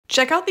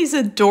Check out these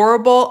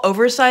adorable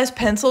oversized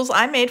pencils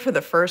I made for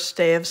the first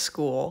day of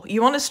school. You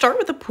want to start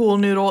with a pool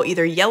noodle,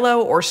 either yellow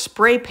or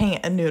spray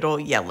paint a noodle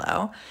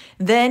yellow.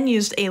 Then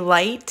use a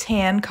light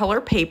tan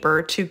color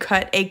paper to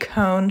cut a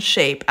cone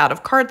shape out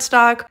of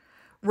cardstock.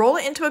 Roll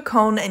it into a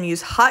cone and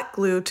use hot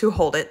glue to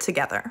hold it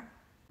together.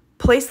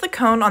 Place the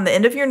cone on the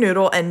end of your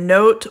noodle and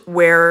note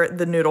where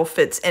the noodle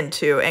fits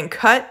into, and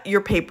cut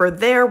your paper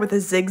there with a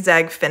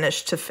zigzag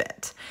finish to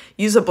fit.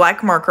 Use a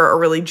black marker, a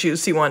really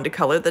juicy one, to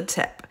color the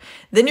tip.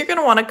 Then you're going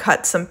to want to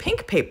cut some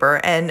pink paper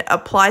and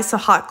apply some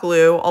hot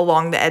glue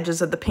along the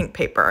edges of the pink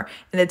paper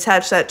and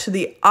attach that to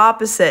the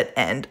opposite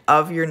end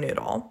of your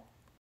noodle.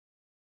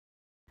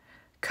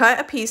 Cut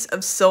a piece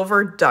of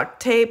silver duct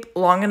tape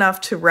long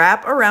enough to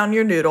wrap around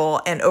your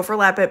noodle and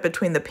overlap it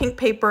between the pink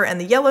paper and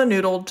the yellow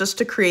noodle, just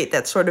to create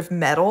that sort of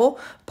metal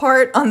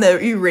part on the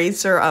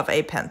eraser of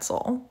a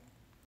pencil.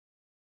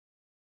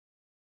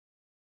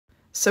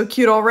 So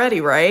cute already,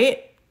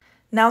 right?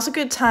 Now's a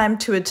good time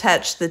to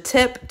attach the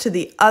tip to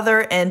the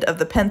other end of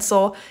the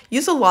pencil.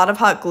 Use a lot of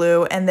hot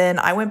glue, and then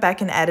I went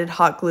back and added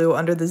hot glue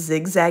under the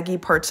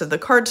zigzaggy parts of the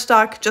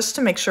cardstock just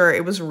to make sure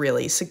it was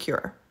really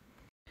secure.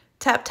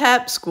 Tap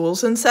tap,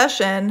 school's in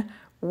session.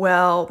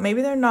 Well,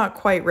 maybe they're not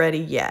quite ready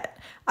yet.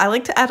 I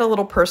like to add a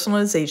little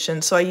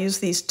personalization, so I use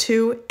these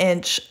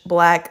 2-inch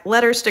black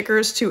letter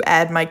stickers to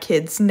add my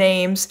kids'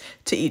 names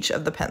to each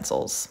of the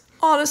pencils.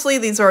 Honestly,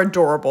 these are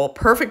adorable,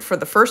 perfect for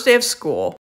the first day of school.